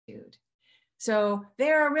So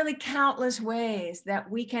there are really countless ways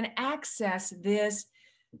that we can access this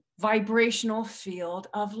vibrational field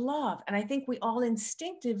of love. And I think we all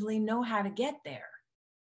instinctively know how to get there.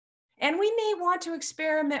 And we may want to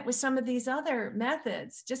experiment with some of these other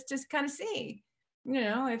methods just to kind of see,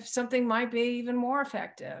 if something might be even more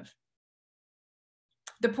effective.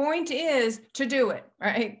 The point is to do it,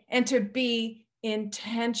 right? And to be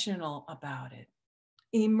intentional about it,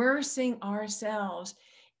 immersing ourselves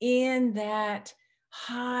in that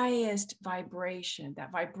highest vibration,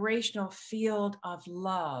 that vibrational field of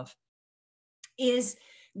love is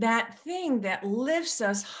that thing that lifts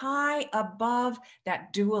us high above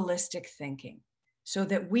that dualistic thinking so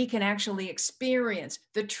that we can actually experience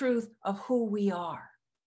the truth of who we are.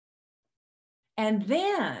 And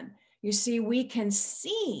then, you see, we can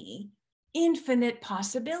see infinite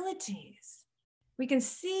possibilities. We can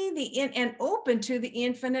see and open to the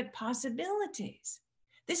infinite possibilities.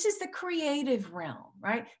 This is the creative realm,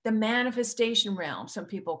 right? The manifestation realm, some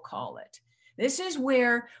people call it. This is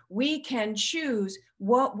where we can choose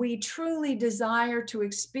what we truly desire to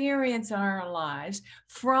experience in our lives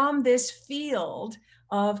from this field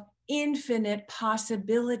of infinite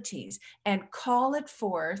possibilities and call it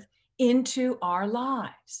forth into our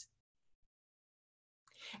lives.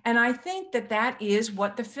 And I think that that is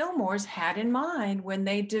what the Fillmores had in mind when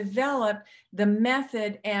they developed the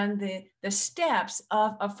method and the steps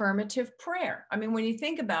of affirmative prayer. I mean, when you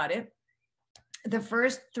think about it, the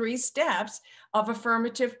first 3 steps of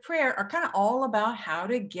affirmative prayer are kind of all about how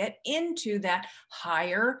to get into that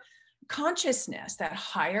higher consciousness, that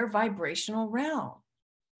higher vibrational realm.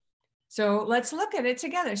 So let's look at it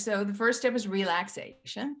together. So the first step is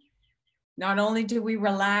relaxation. Not only do we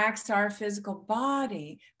relax our physical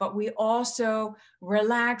body, but we also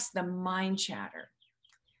relax the mind chatter.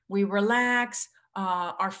 We relax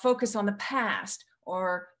our focus on the past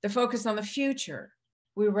or the focus on the future.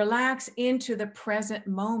 We relax into the present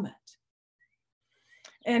moment.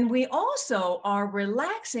 And we also are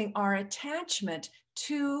relaxing our attachment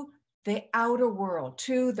to the outer world,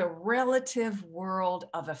 to the relative world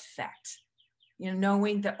of effect.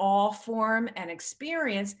 Knowing that all form and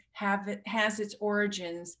experience has its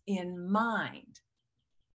origins in mind.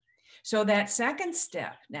 So that second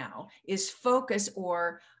step now is focus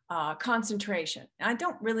or concentration. I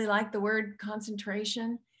don't really like the word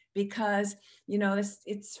concentration because,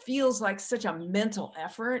 it feels like such a mental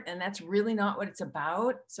effort, and that's really not what it's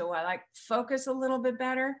about. So I like focus a little bit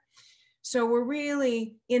better. So we're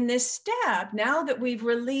really in this step, now that we've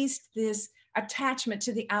released this attachment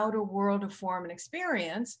to the outer world of form and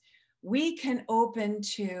experience, we can open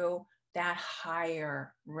to that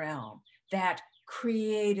higher realm, that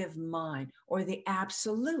creative mind, or the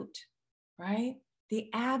absolute, right? The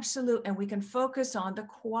absolute, and we can focus on the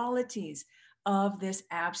qualities of this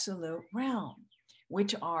absolute realm,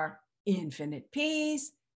 which are infinite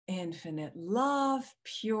peace, infinite love,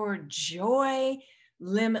 pure joy,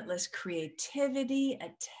 limitless creativity,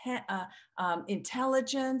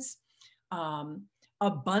 intelligence,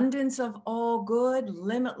 abundance of all good,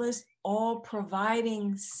 limitless, all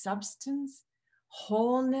providing substance,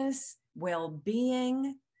 wholeness,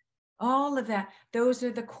 well-being, all of that. Those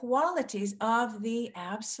are the qualities of the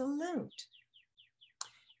absolute.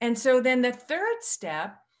 And so then the third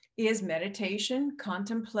step is meditation,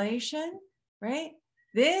 contemplation, right?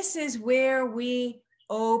 This is where we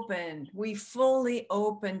fully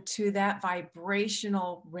open to that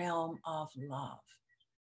vibrational realm of love.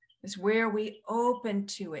 It's where we open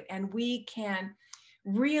to it and we can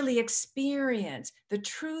really experience the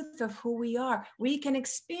truth of who we are. We can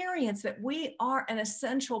experience that we are an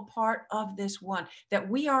essential part of this one, that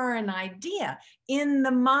we are an idea in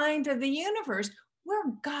the mind of the universe.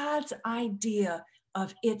 We're God's idea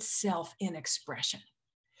of itself in expression.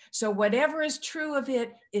 So whatever is true of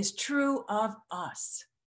it is true of us.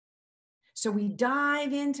 So we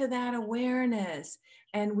dive into that awareness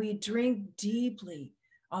and we drink deeply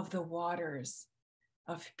of the waters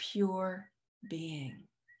of pure being.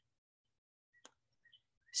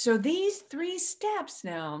 So these 3 steps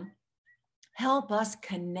now help us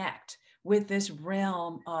connect with this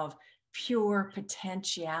realm of pure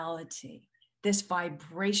potentiality, this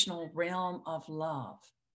vibrational realm of love.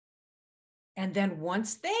 And then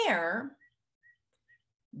once there,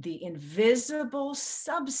 the invisible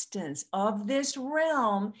substance of this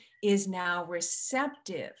realm is now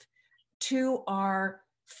receptive to our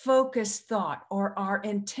focused thought or our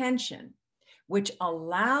intention, which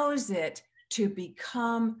allows it to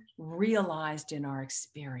become realized in our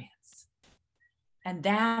experience. And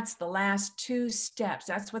that's the last 2 steps.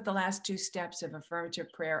 That's what the last 2 steps of affirmative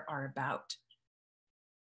prayer are about,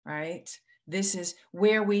 right? This is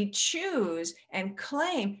where we choose and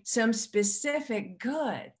claim some specific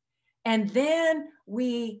good. And then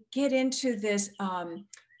we get into this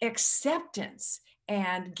acceptance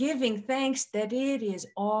and giving thanks that it is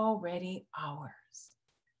already ours.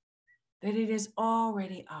 That it is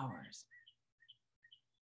already ours.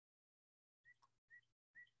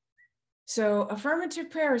 So affirmative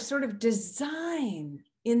prayer is sort of designed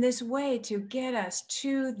in this way to get us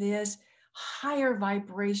to this higher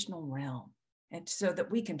vibrational realm, and so that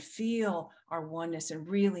we can feel our oneness and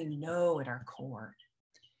really know at our core.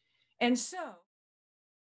 And so